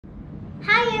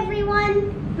Hi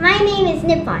everyone, my name is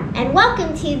Nippon and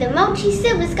welcome to the Mochi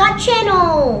SilverScott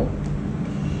channel.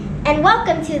 And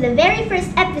welcome to the very first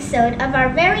episode of our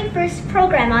very first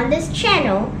program on this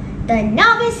channel, the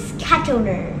Novice Cat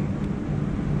Owner.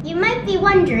 You might be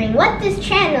wondering what this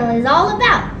channel is all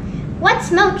about.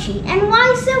 What's Mochi and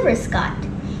why SilverScott?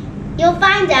 You'll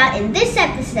find out in this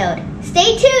episode.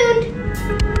 Stay tuned!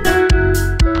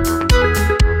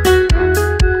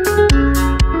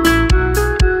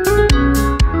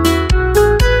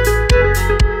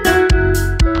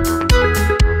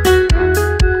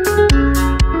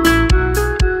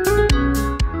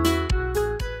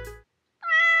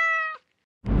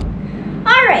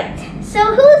 Alright, so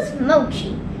who's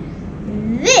Mochi?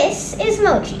 This is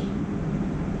Mochi.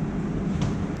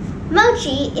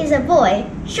 Mochi is a boy,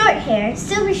 short hair,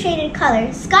 silver shaded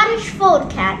color, Scottish fold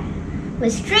cat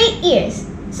with straight ears,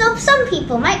 so some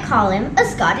people might call him a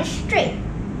Scottish Strait.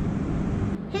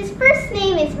 His first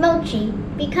name is Mochi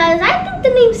because I think the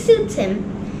name suits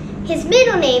him. His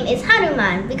middle name is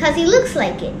Hanuman because he looks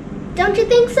like it. Don't you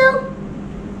think so?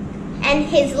 And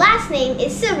his last name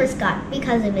is SilverScott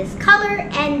because of his color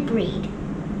and breed.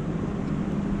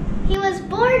 He was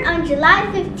born on July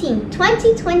 15,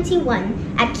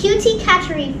 2021 at Cutie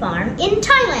Cattery Farm in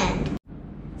Thailand.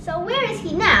 So where is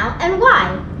he now and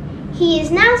why? He is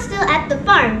now still at the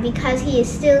farm because he is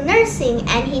still nursing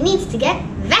and he needs to get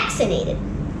vaccinated.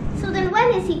 So then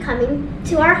when is he coming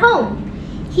to our home?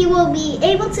 He will be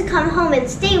able to come home and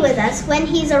stay with us when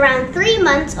he's around 3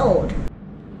 months old.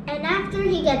 And after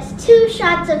he gets 2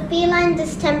 shots of feline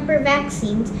distemper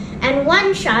vaccines and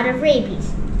 1 shot of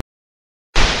rabies.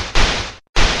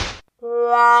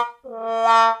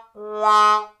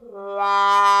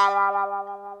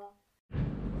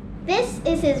 This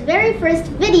is his very first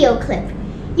video clip.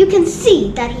 You can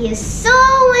see that he is so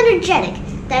energetic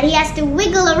that he has to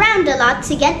wiggle around a lot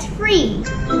to get free.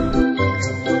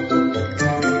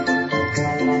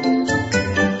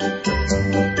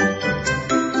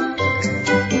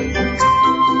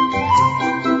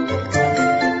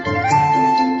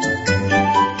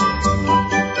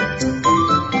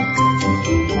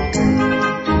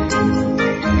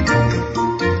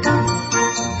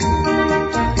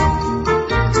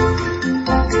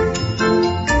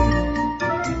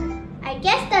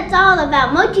 That's all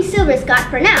about Mochi SilverScott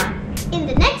for now. In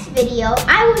the next video,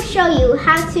 I will show you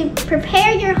how to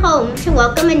prepare your home to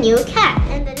welcome a new cat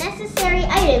and the necessary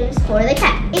items for the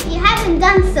cat. If you haven't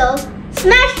done so,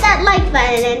 smash that like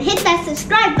button and hit that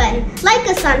subscribe button. Like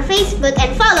us on Facebook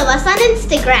and follow us on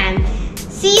Instagram.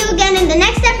 See you again in the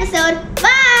next episode.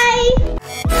 Bye!